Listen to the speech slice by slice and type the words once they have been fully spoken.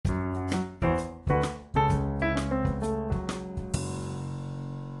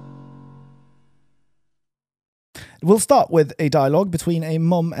We'll start with a dialogue between a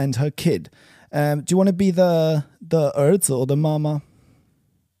mom and her kid. Do you want to be the 儿子 or the mama?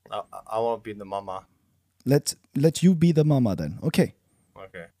 I want to be the mama. Let you be the mama then. Okay.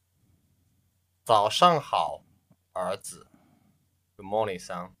 Okay. 早上好，儿子。Good morning,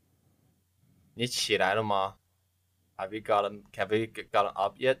 son. 你起来了吗？ Have you gotten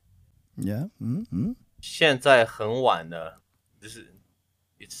up yet? Yeah. 现在很晚了。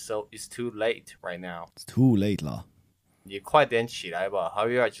It's too late right now. It's too late 了。你快点起来吧。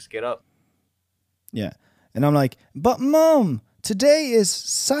Hurry up, just get up. Yeah. And I'm like, but mom, today is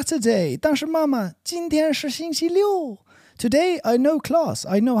Saturday. 但是妈妈，今天是星期六。Today I no class.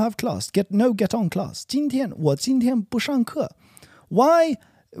 I no have class. Get on class. 我今天不上课。Why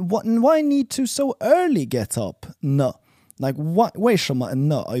need to so early get up? No. Like what? 为什么 and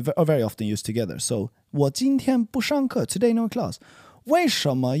no are very often used together. So 我今天不上课。Today no class. 为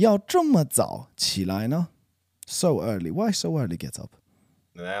什么要这么早起来呢？ So early. Why so early get up?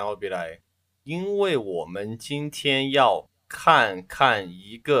 And then I'll be like, 因为我们今天要看看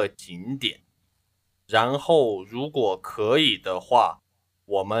一个景点，然后如果可以的话，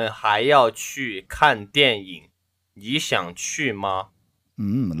我们还要去看电影。你想去吗？ A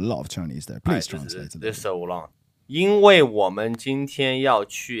lot of Chinese there. Please translate it. This is so long. 因为我们今天要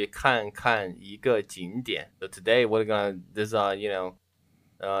去看看一个景点。So today we're gonna this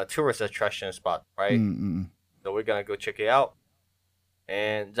tourist attraction spot, right? So we're gonna go check it out.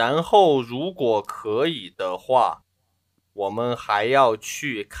 And 然后如果可以的话，我们还要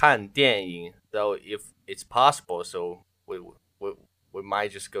去看电影。So if it's possible, so we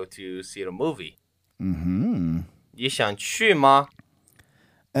might just go to see the movie. 你想去吗？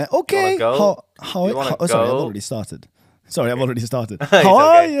 Okay. How? Sorry, I've already started.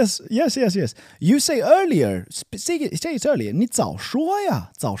 Okay. Yes. You say earlier. Say it earlier. 你早说呀。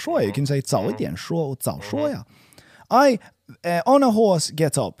You can say 早一点说。早说呀。I on a horse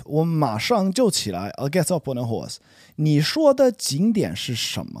get up. 我马上就起来。I'll get up on a horse. 你说的景点是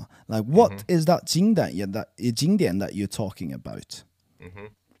什么？ Like what is that 景点 that you're talking about?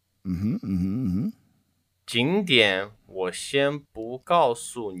 景点我先不告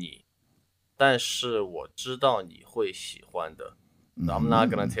诉你，但是我知道你会喜欢的。So I'm not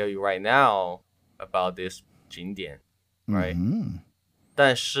gonna tell you right now about this 景点 right?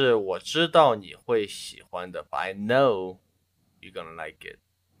 但是我知道你会喜欢的。But I know you're gonna like it.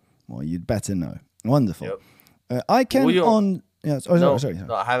 Well, you'd better know. Wonderful. Yep. I can on. Yeah, sorry.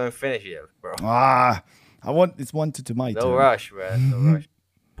 No, I haven't finished yet, bro. It's wanted to my turn. No rush, man. No rush.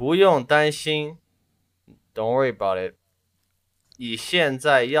 不用担心。Don't worry about it. 你现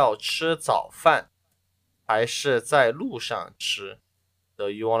在要吃早饭，还是在路上吃？ So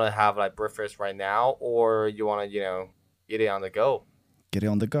you want to have like breakfast right now, or you want to, get it on the go? Get it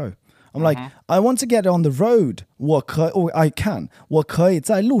on the go. I'm like, I want to get it on the road. I can. 我可以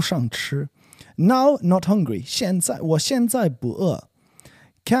在路上吃。Now not hungry. 我现在不饿。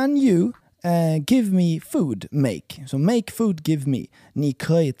Can you give me food? Make. So make food. Give me. 你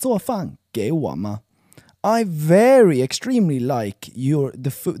可以做饭给我吗？ I very extremely like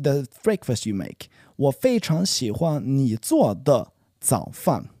the breakfast you make. 我非常喜欢你做的早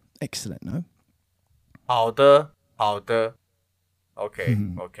饭。Excellent, no? 好的。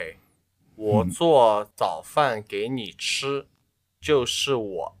Okay. 我做早饭给你吃，就是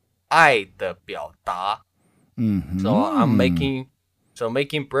我爱的表达。So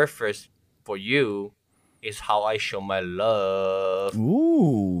making breakfast for you is how I show my love.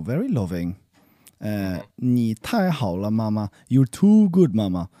 Ooh, very loving. 你太好了，妈妈。You're too good, 妈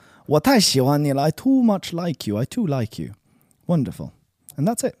妈。我太喜欢你了。I too much like you. I too like you. Wonderful. And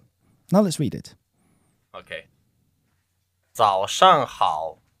that's it. Now let's read it. Okay. 早上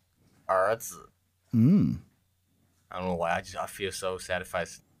好，儿子。I don't know why I feel so satisfied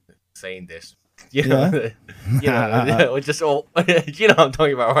saying this. You know, just you know what I'm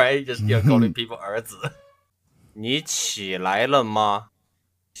talking about, right? Just calling people 儿子。你起来了吗？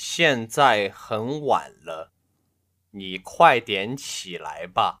现在很晚了，你快点起来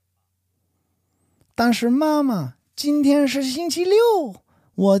吧。但是妈妈，今天是星期六，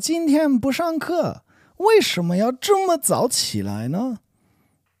我今天不上课，为什么要这么早起来呢？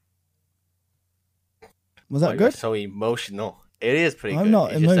 Was that good? So emotional. It is pretty good. I'm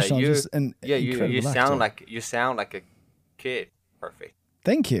not emotional. You sound like a kid. Perfect.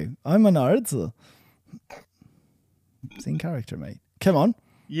 Thank you. I'm an 儿子。Same character, mate. Come on.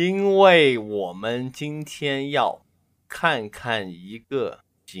 因为我们今天要看看一个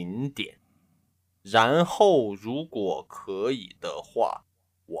景点，然后如果可以的话，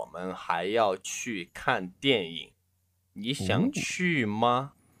我们还要去看电影。你想去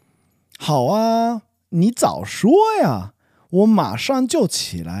吗？好啊。你早说呀，我马上就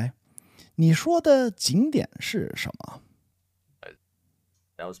起来。你说的景点是什么？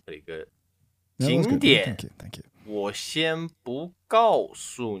 That was pretty good. That was 景 good. 点 Thank you. 我先不告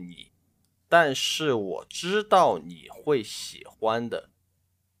诉你，但是我知道你会喜欢的，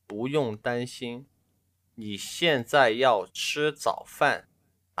不用担心。你现在要吃早饭，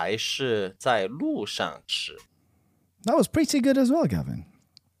还是在路上吃？ That was pretty good as well, Gavin.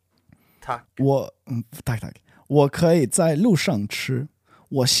 他我可以在路上吃。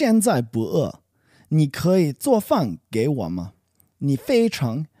我现在不饿。你可以做饭给我吗？你非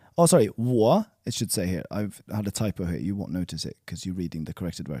常 Oh, sorry. 我 It should say here. I've had a typo here. You won't notice it because you're reading the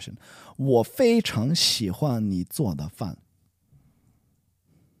corrected version. 我非常喜欢你做的饭。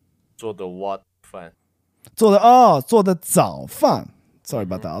做的 what 饭？做的早饭。Sorry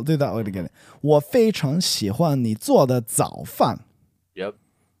about that. I'll do that one again. 我非常喜欢你做的早饭。Yep.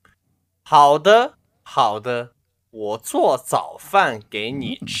 好的，好的，我做早饭给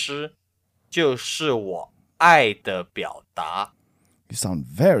你吃，就是我爱的表达。You sound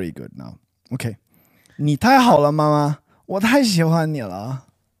very good now. Okay. 你太好了，妈妈，我太喜欢你了。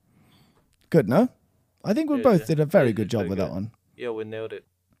Good, no? I think we both did a very good job with that one. Yeah, we nailed it.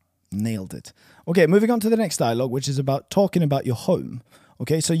 Nailed it. Okay, moving on to the next dialogue, which is about talking about your home.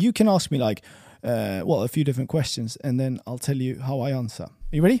 Okay, so you can ask me like, a few different questions, and then I'll tell you how I answer.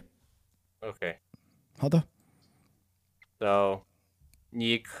 Are you ready? Okay. 好的。So,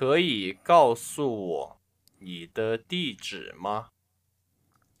 你可以告诉我你的地址吗？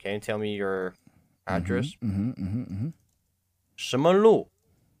 Can you tell me your address? 什么路？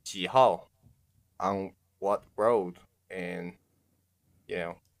几号？ On what road? And,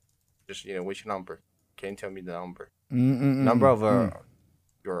 just, which number? Can you tell me the number? Number of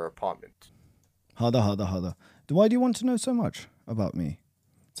your apartment. 好的。Why do you want to know so much about me?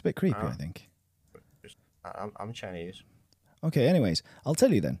 It's a bit creepy, I think. I'm Chinese. Okay, anyways, I'll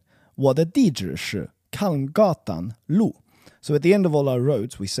tell you then. 我的地址是 Kalmgatan 路. So at the end of all our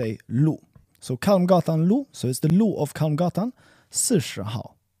roads, we say 路. So Kalmgatan 路, so it's the 路 of Kalmgatan, 40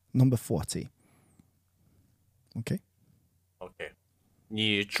号, number 40. Okay? Okay.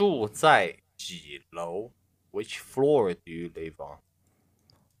 你住在几楼？ Which floor do you live on?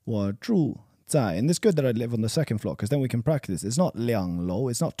 我住在, and it's good that I live on the second floor, because then we can practice. It's not 2楼,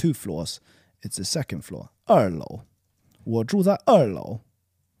 it's not 2 floors, it's the second floor. 2楼. 我住在2楼.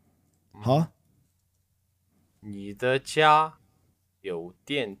 Huh? 你的家有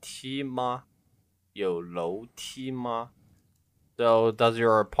电梯吗？有楼梯吗？ So does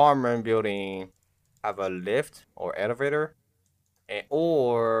your apartment building have a lift or elevator,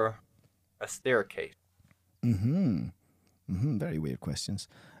 or a staircase? Very weird questions.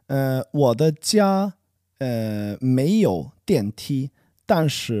 我的家没有电梯，但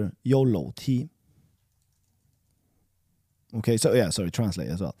是有楼梯。Okay, so yeah, sorry, translate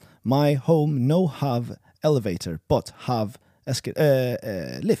as well. My home no have elevator, but have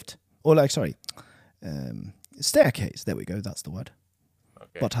lift. Or like, sorry, staircase. There we go, that's the word.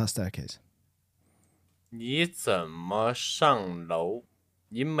 Okay. But has staircase. 你怎么上楼？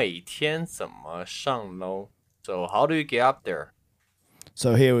你每天怎么上楼？ So how do you get up there?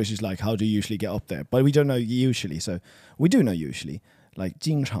 So here is just like, how do you usually get up there? But we don't know usually, so we do know usually, like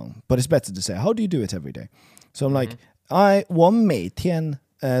经常, but it's better to say, how do you do it every day? So I'm like, 我每天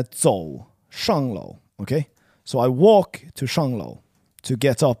走上楼, okay? So I walk to 上楼 to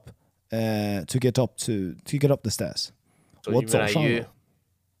get up the stairs. So 我走上楼.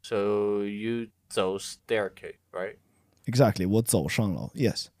 So you 走 staircase, right? Exactly, 我走上楼.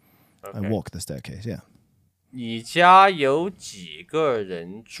 Yes. Okay. I walk the staircase, yeah. 你家有几个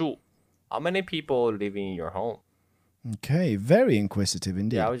人住? How many people live in your home? Okay, very inquisitive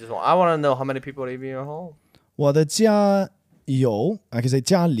indeed. Yeah, I want to know how many people live in your home. 我的家有, I can say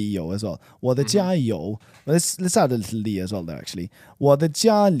家里有 as well. 我的家有, let's add a little 里 as well there actually. 我的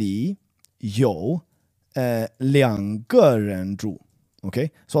家里有2个人住.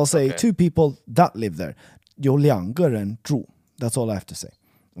 Okay, so I'll say 2 people that live there. 有2个人住. That's all I have to say.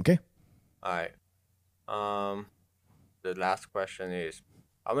 Okay? All right. The last question is,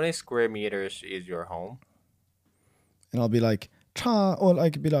 how many square meters is your home? And I'll be like, or I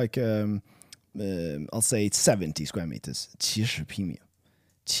could be like, I'll say 70 square meters. 70平米.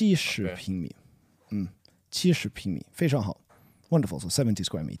 70平米. 70平米. 非常好. Wonderful. So 70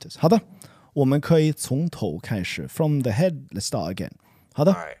 square meters. 好的。我们可以从头开始. From the head, let's start again. 好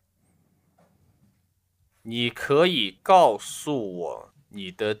的。All right. 你可以告诉我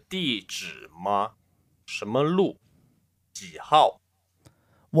你的地址吗？什么路？几号？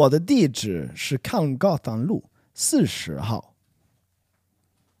我的地址是Kalmgatan路40号。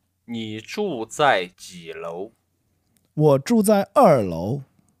你住在几楼？我住在2楼。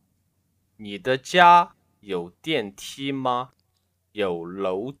你的家有电梯吗？有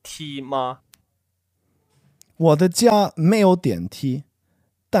楼梯吗？我的家没有电梯，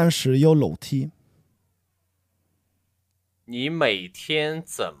但是有楼梯。你每天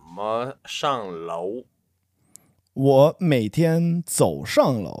怎么上楼？我每天走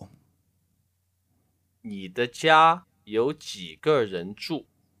上楼。你的家有几个人住？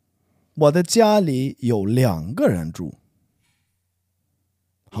我的家里有2个人住。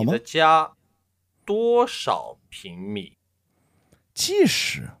好吗？你的家多少平米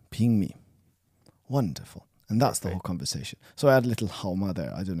？70平米。Wonderful. And that's the whole conversation. So I had a little 好吗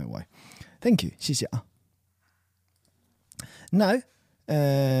there. I don't know why. Thank you. 谢谢啊。Now,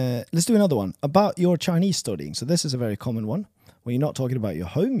 let's do another one about your Chinese studying. So this is a very common one. When you're not talking about your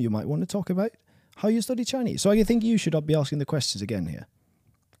home, you might want to talk about how you study Chinese. So I think you should be asking the questions again here.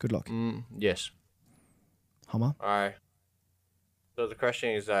 Good luck. Yes. 好吗？ Alright. So the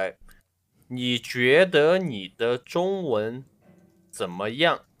question is that 你觉得你的中文怎么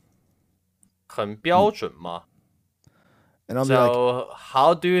样？很标准吗？ And I'll be So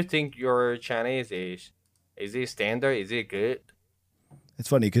how do you think your Chinese is? Is it standard? Is it good? It's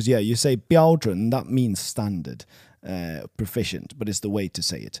funny because, yeah, you say 标准, that means standard, proficient, but it's the way to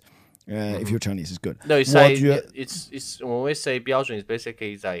say it. If your Chinese is good. No, it's like, it's when we say 标准, it's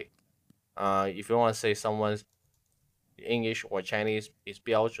basically like, if you want to say someone's English or Chinese is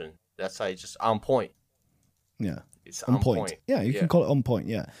标准, that's like just on point. Yeah. It's on point. Yeah, you can call it on point,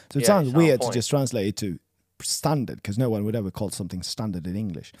 yeah. So it sounds weird to just translate it to standard because no one would ever call something standard in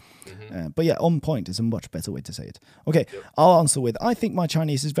English. But yeah, on point is a much better way to say it. Okay, I'll answer with, I think my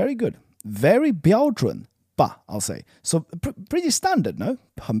Chinese is very good. Very 标准吧, I'll say. So pretty standard, no?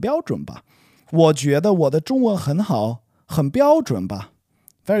 很标准吧。我觉得我的中文很好，很标准吧。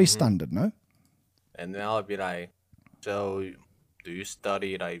Very standard, no? And then I'll be like, so do you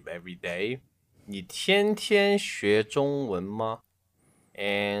study like every day? 你天天学中文吗？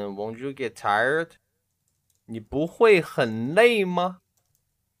 And won't you get tired? 你不会很累吗？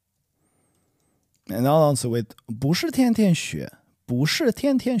 And I'll answer with 不是天天学，不是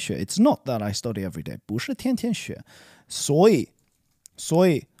天天学。It's not that I study every day. 不是天天学，所以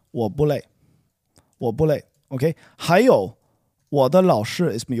我不累，我不累。OK， 还有我的老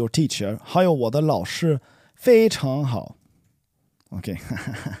师 is your teacher， 还有我的老师非常好。OK，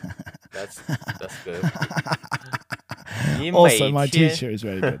 That's good. Also, my teacher is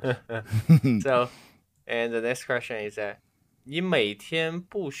very good. So, and the next question is that 你每天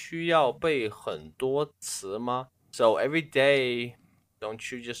不需要背很多词吗？ So every day,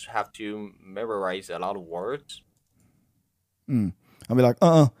 don't you just have to memorize a lot of words? I'll be like,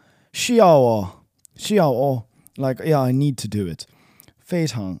 需要哦 Like, yeah, I need to do it. 非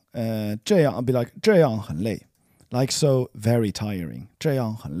常这样 I'll be like 这样很累。Like so very tiring. 这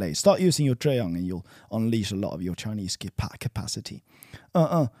样很累。Start using your 这样 and you'll unleash a lot of your Chinese capacity.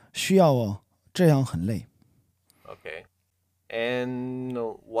 需要哦，这样很累。 Okay. And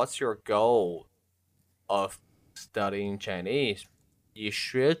what's your goal of studying Chinese? 你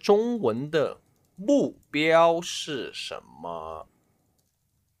学中文的目标是什么？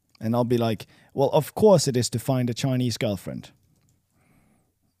 And I'll be like, well, of course it is to find a Chinese girlfriend.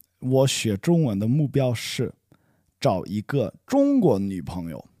 我学中文的目标是找一个中国女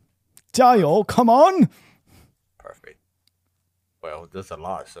朋友。加油 Come on! Perfect. Well, there's a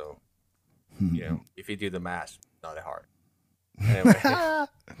lot, so you know, if you do the math, not that hard. Anyway,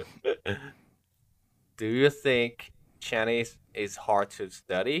 do you think Chinese is hard to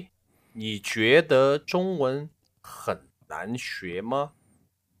study? 你觉得中文很难学吗？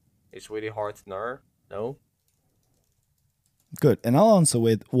 It's really hard to learn. No. Good. And I'll answer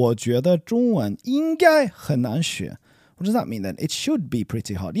with 我觉得中文应该很难学。What does that mean then? It should be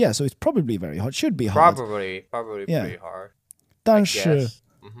pretty hard. Yeah, so it's probably very hard. Should be hard. Probably Yeah. pretty hard. 但是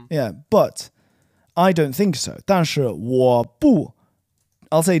yeah, but I don't think so. 但是我不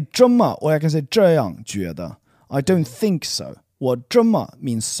I'll say 这么 or I can say 这样觉得 I don't think so. 我这么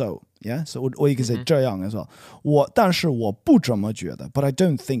means so. Yeah, so or you can say 这样 as well. 但是我不这么觉得 but I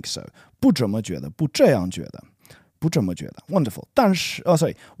don't think so. 不这么觉得，不这样觉得。不这么觉得 Wonderful. 但是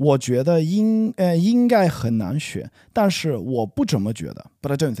sorry 我觉得应该很难学，但是我不这么觉得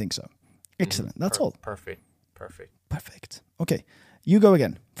but I don't think so. Excellent. That's all. Perfect. Okay. You go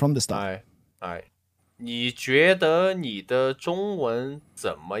again from the start. 你觉得你的中文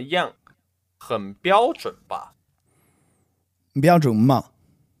怎么样？很标准吧？标准吗？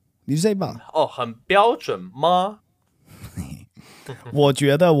 Did you say 吧？ 哦，很标准吗？我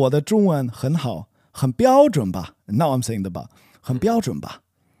觉得我的中文很好，很标准吧？ Now I'm saying the 吧，很标准吧？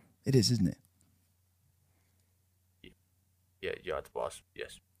 It is, isn't it? Yeah, you are the boss.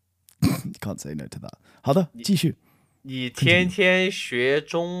 Yes. You can't say no to that. 好的，继续。你天天学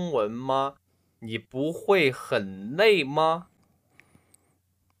中文吗？你不会很累吗？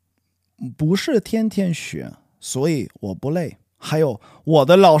不是天天学，所以我不累。还有，我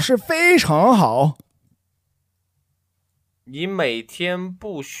的老师非常好。你每天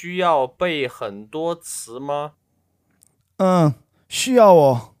不需要背很多词吗？需要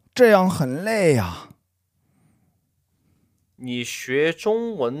哦，这样很累呀。你学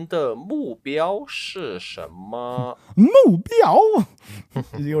中文的目标是什么？目标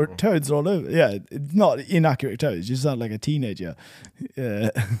？Your tones all over. Yeah, it's not inaccurate tones. You sound like a teenager.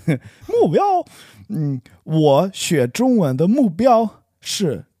 目标？我学中文的目标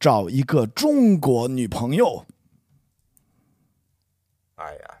是找一个中国女朋友。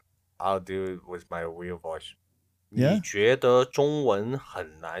哎呀 ，I'll do it with my real voice. Yeah? 你觉得中文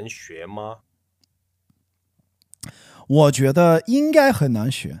很难学吗？我觉得应该很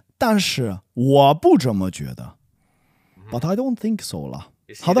难学，但是我不这么觉得。But I don't think so 啦。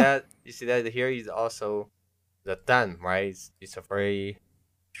好的。You see that here is also the 但 right? It's a very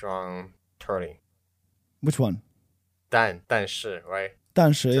strong turning. Which one? 但是 right?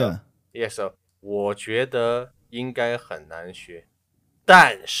 但是 yeah. So 我觉得应该很难学，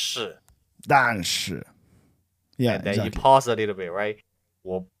但是 Yeah, and then exactly. you pause a little bit, right?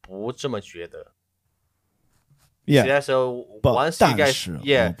 我不这么觉得。Yeah. See that? So But once you 但 guys, 是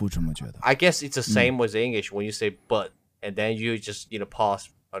yeah, 我不这么觉得。I guess it's the same with English when you say but, and then you just pause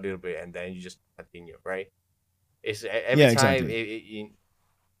a little bit, and then you just continue, right? It's every Yeah, time exactly.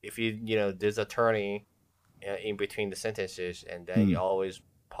 if you there's a turning in between the sentences, and then you always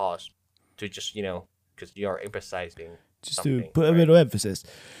pause to just because you are emphasizing Just something, to put a right? bit of emphasis.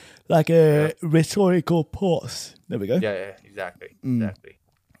 Like a rhetorical pause. There we go. Yeah, exactly.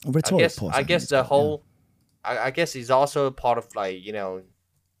 Rhetorical pause. I guess the whole, I guess it's also part of like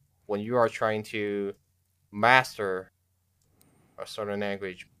when you are trying to master a certain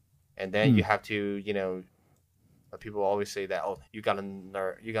language, and then you have to people always say that you gotta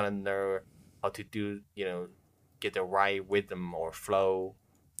know how to do get the right rhythm or flow.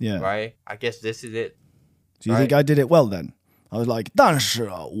 Yeah. Right. I guess this is it. Do you think I did it well then? I was like, 但是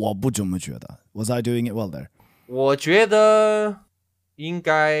我不这么觉得。Was I doing it well there? 我觉得应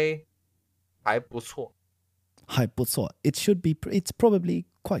该还不错。还不错。It's probably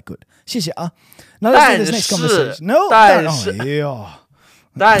quite good. 谢谢啊。Now let's do this next conversation. No,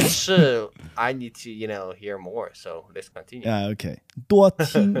 但是 I need to hear more. So let's continue. Okay. 多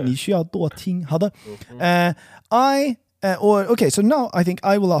听，你需要多听。好的。Okay, so now I think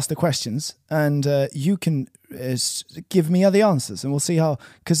I will ask the questions and you can give me the answers and we'll see how,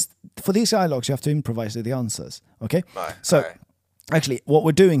 because for these dialogues you have to improvise the answers, okay? So actually what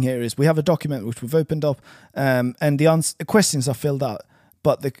we're doing here is we have a document which we've opened up and the questions are filled out,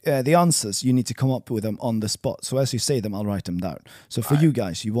 but the answers you need to come up with them on the spot. So as you say them, I'll write them down. So for you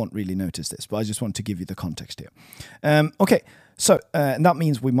guys, you won't really notice this, but I just want to give you the context here. Okay. So and that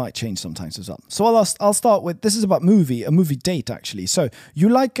means we might change sometimes as well. So I'll start with, this is about a movie date actually. So you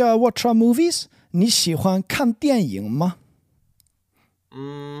like watch our movies? 你喜欢看电影吗？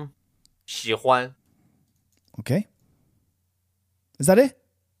喜欢。Okay. Is that it?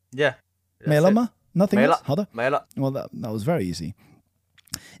 Yeah. 没了吗？ Nothing 没 else? 了。好的。没了。 Well, that was very easy.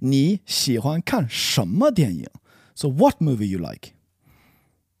 你喜欢看什么电影？ So what movie you like?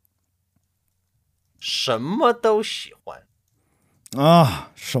 什么都喜欢。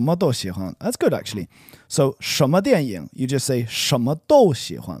什么都喜欢。That's good actually. So 什么电影 you just say 什么都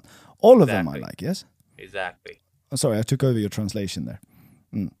喜欢. All of them I like, yes? Exactly. Sorry, I took over your translation there.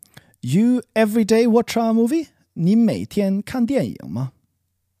 You every day watch a movie? 你每天看电影吗？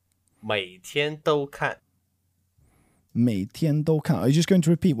每天都看。每天都看。Are you just going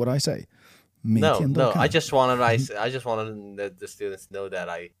to repeat what I say? 每天都看。 No. I just wanted let the students know that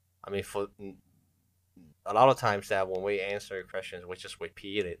I mean for a lot of times that when we answer questions we just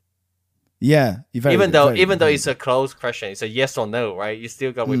repeat it. Yeah, even though it's a closed question, it's a yes or no, right? You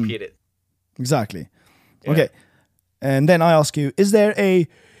still got to repeat it. Exactly. Yeah. Okay. And then I ask you, is there a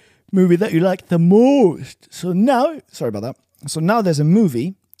movie that you like the most? So now, sorry about that. So now there's a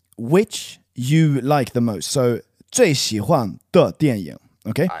movie which you like the most. So 最喜欢的电影.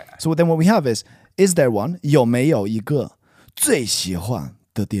 Okay? So then what we have is there one? 有没有一个最喜欢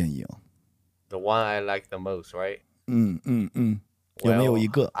的电影? The one I like the most, right? 有没有一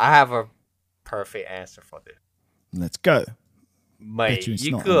个? I have a perfect answer for this. Let's go. 每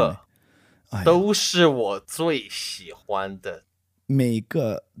一个都是我最喜欢的。每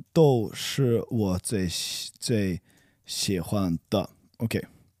个都是我最喜欢的。Okay.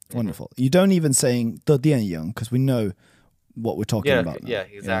 Wonderful. You don't even saying 的电影 because we know what we're talking about. Yeah,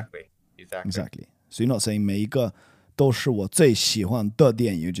 exactly. Exactly. So you're not saying 每一个都是我最喜欢的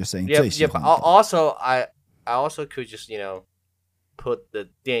电影 you're just saying 最喜 Yeah, 欢 but 的 also I also could just, put the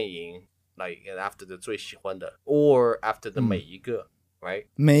电影 like after the 最喜欢的 or after the 每一个 right?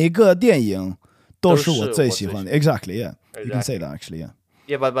 每一个电影都是我最喜欢的 都是我最喜欢 Exactly, yeah. You can say that actually, yeah.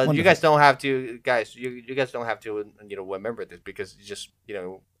 Yeah, but you Wonderful. guys don't have to, guys. You guys don't have to, remember this because you just, you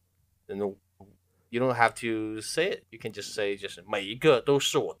don't have to say it. You can just say 每一个都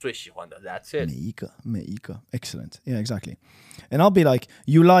是我最喜欢的. That's it. 每一个 Excellent. Yeah, exactly. And I'll be like,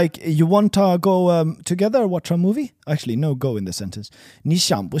 you want to go together watch a movie? Actually, no go in the sentence. 你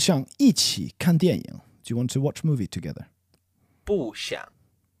想不想一起看电影? Do you want to watch movie together? 不想.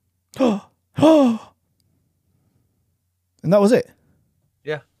 And that was it?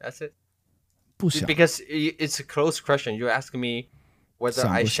 Yeah, that's it. 不想 Because it's a close question. You're asking me whether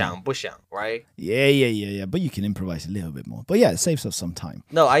I 想不想, right? Yeah. But you can improvise a little bit more. But yeah, it saves us some time.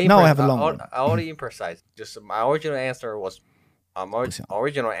 No, Now I have a long one. I already improvised. Just my original answer was,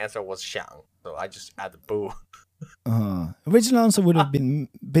 想, so I just add the boo. Original answer would have been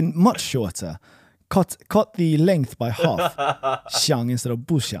much shorter. Cut the length by half. 想 instead of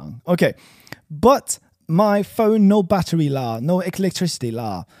不想. Okay, but my phone no battery la, no electricity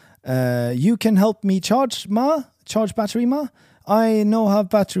la. You can help me charge battery ma. I no have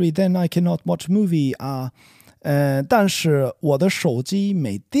battery, then I cannot watch movie 但是我的手机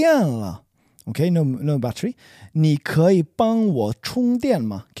没电了。Okay, no battery. 你可以帮我充电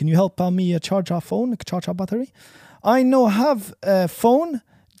吗? Can you help me charge our phone, charge our battery? I no have a phone.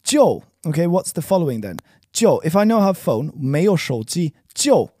 Joe. Okay, what's the following then? Joe, if I no have phone, 没有手机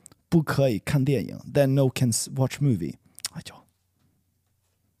就不可以看电影 then no can watch movie.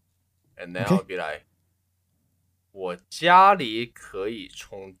 And then I'll be like, 我家里可以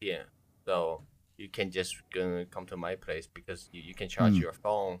充电 so you can just come to my place because you can charge your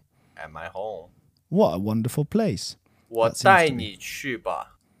phone at my home. What a wonderful place. 我带你去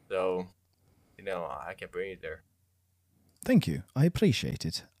吧 so, I can bring you there. Thank you. I appreciate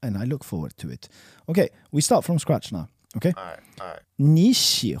it and I look forward to it. Okay, we start from scratch now. Okay? All right. 你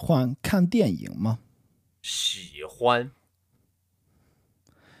喜欢看电影吗？喜欢。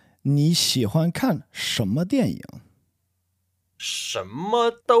你喜欢看什么电影？什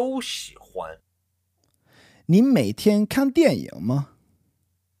么都喜欢。你每天看电影吗？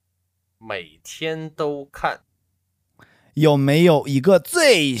每天都看。有没有一个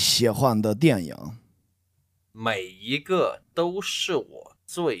最喜欢的电影？每一个都是我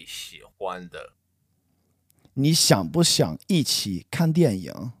最喜欢的。你想不想一起看电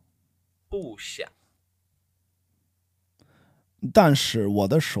影？不想。但是我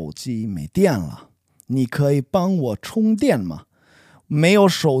的手机没电了，你可以帮我充电吗？没有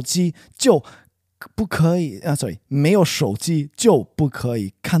手机就不可以没有手机就不可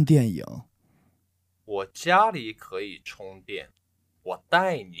以看电影。我家里可以充电，我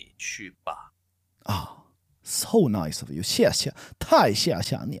带你去吧。So nice of you， 谢谢，太谢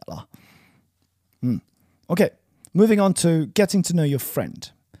谢你了。Okay, moving on to getting to know your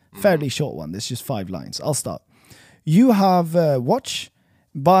friend. Fairly short one. There's just 5 lines. I'll start. You have a watch,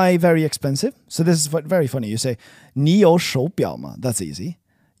 buy very expensive. So this is very funny. You say, 你有手表吗? That's easy.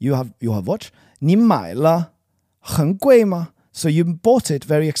 You have watch. 你买了很贵吗? So you bought it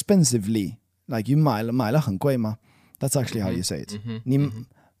very expensively. Like you 买了很贵吗? That's actually how you say it.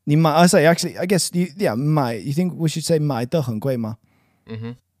 你买 I guess买 you think we should say 买的很贵吗?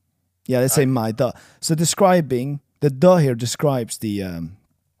 Yeah, let's say 买的. So describing the 的 here describes the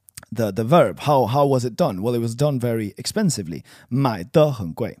verb. How was it done? Well, it was done very expensively. 买的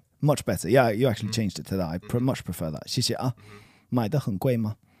很贵. Much better. Yeah, you actually changed it to that. I much prefer that. 谢谢啊. 买的很贵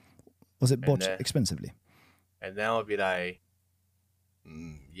吗? Was it bought expensively? And then I'll be like,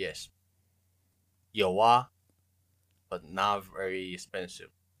 yes. 有啊 but not very expensive.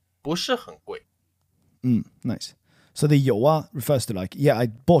 不是很贵. Nice. So the 有啊 refers to like, yeah, I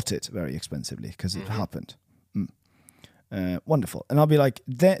bought it very expensively because it happened. Wonderful. And I'll be like,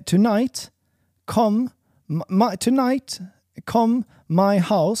 tonight, come my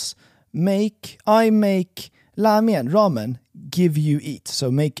house, I make ramen, give you eat. So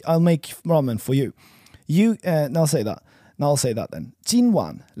I'll make ramen for you. And I'll say that. Now I'll say that then. 今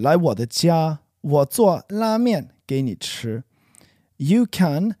晚来我的家，我做拉面给你吃。You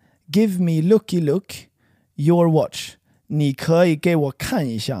can give me looky look your watch. 你可以给我看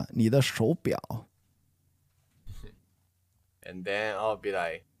一下你的手表。And then I'll be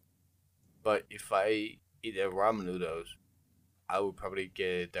like, but if I eat the ramen noodles, I would probably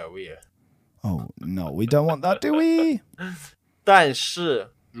get diarrhea. Oh, no, we don't want that, do we? 但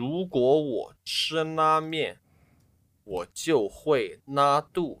是如果我吃拉面，我就会拉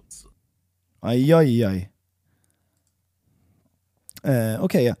肚子。Aj, aj, aj.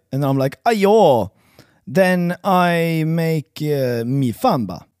 Okay, yeah. And then I'm like, ayo. Then I make 米饭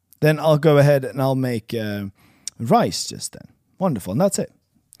吧. Then I'll go ahead and I'll make rice just then. Wonderful. And that's it.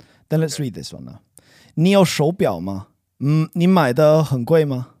 Then let's read this one now. 你有手表吗？你买的很贵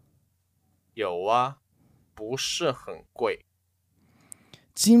吗？有啊，不是很贵。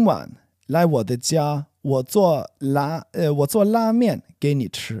今晚来我的家，我做拉面给你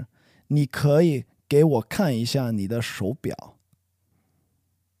吃，你可以给我看一下你的手表。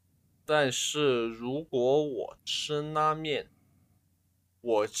但是如果我吃拉面，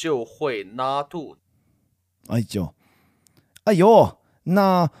我就会拉肚子。哎呦，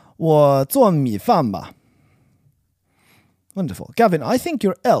那我做米饭吧。Wonderful. Gavin, I think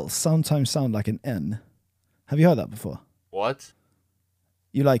your L sometimes sound like an N. Have you heard that before? What?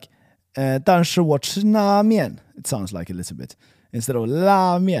 You like, 但是我吃拉面. It sounds like a little bit. Instead of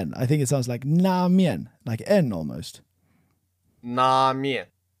拉面, I think it sounds like 拉面, like N almost. 拉面。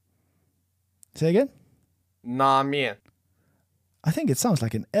Say again? 拉面。I think it sounds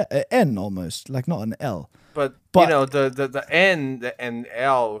like an N almost, like not an L. But you know the N and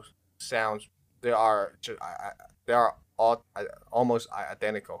L sounds they are all almost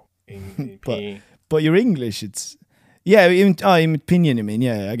identical in pinyin. But your English, it's in pinyin. I mean,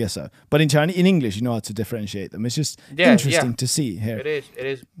 I guess so. But in Chinese, in English, you know how to differentiate them. It's just interesting to see here. It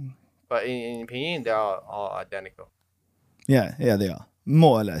is. But in pinyin, they are all identical. Yeah, they are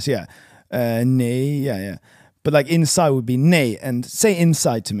more or less. Yeah, nei. Yeah. But like inside would be nei, and say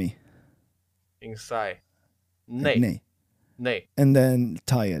inside to me. Inside. Nei. And then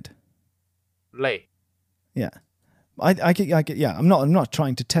tired. Lei. Yeah. I could, yeah. I'm not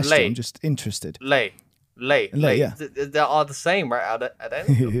trying to test you. I'm just interested. Lei. Yeah. They're all the same, right?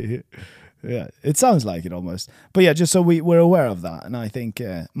 Identical. Yeah, it sounds like it almost. But yeah, just so we're aware of that. And I think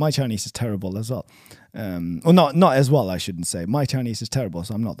my Chinese is terrible as well. Or not as well, I shouldn't say. My Chinese is terrible,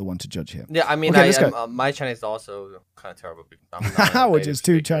 so I'm not the one to judge here. Yeah, I mean, my Chinese is also kind of terrible. We're just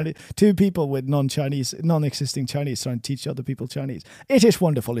two people with non-existing Chinese trying to teach other people Chinese. It is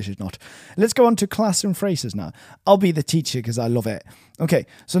wonderful, is it not? Let's go on to classroom phrases now. I'll be the teacher because I love it. Okay,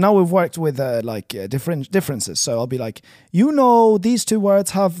 so now we've worked with different differences. So I'll be like, you know, these two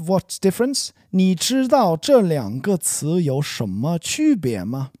words have what difference? 你知道这两个词有什么区别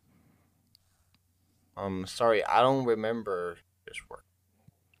吗？ Sorry, I don't remember this word.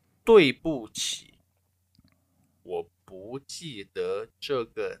 对不起，我不记得这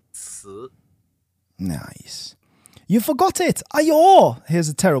个词。 Nice. You forgot it. Ayo. Here's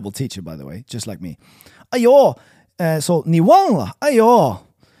a terrible teacher, by the way, just like me. Ayo. So 你忘了. Ayo.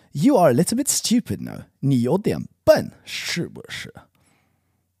 You are a little bit stupid now. 你有点笨，是不是？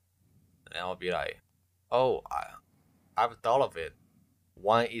 And I'll be like, oh, I've thought of it.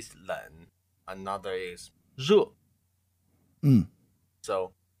 One is 冷。Another is 热。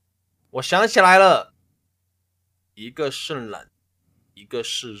So 我想起来了，一个是冷，一个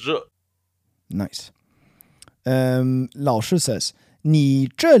是热。 Nice. 老师 says 你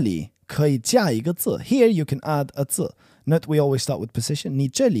这里可以加一个字。Here you can add a 字。Note we always start with position. 你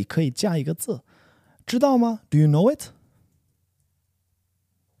这里可以加一个字，知道吗？ Do you know it?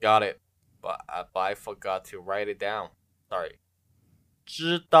 Got it, but I forgot to write it down. Sorry.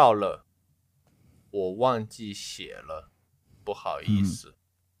 知道了。我忘记写了，不好意思。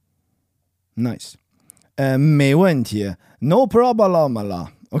Nice. 没问题 No problem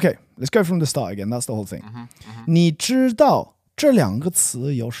啦。Okay, let's go from the start again. That's the whole thing. 你知道这两个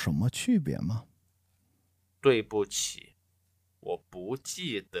词有什么区别吗？对不起，我不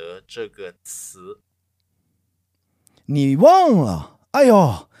记得这个词。你忘了？哎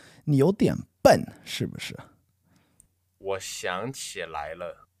呦，你有点笨，是不是？我想起来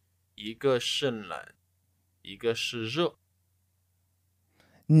了。一个是冷，一个是热。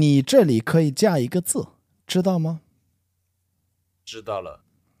你这里可以加一个字，知道吗？知道了，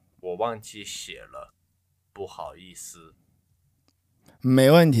我忘记写了，不好意思。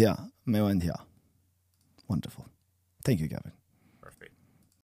没问题啊，没问题啊。Wonderful. Thank you, Gavin.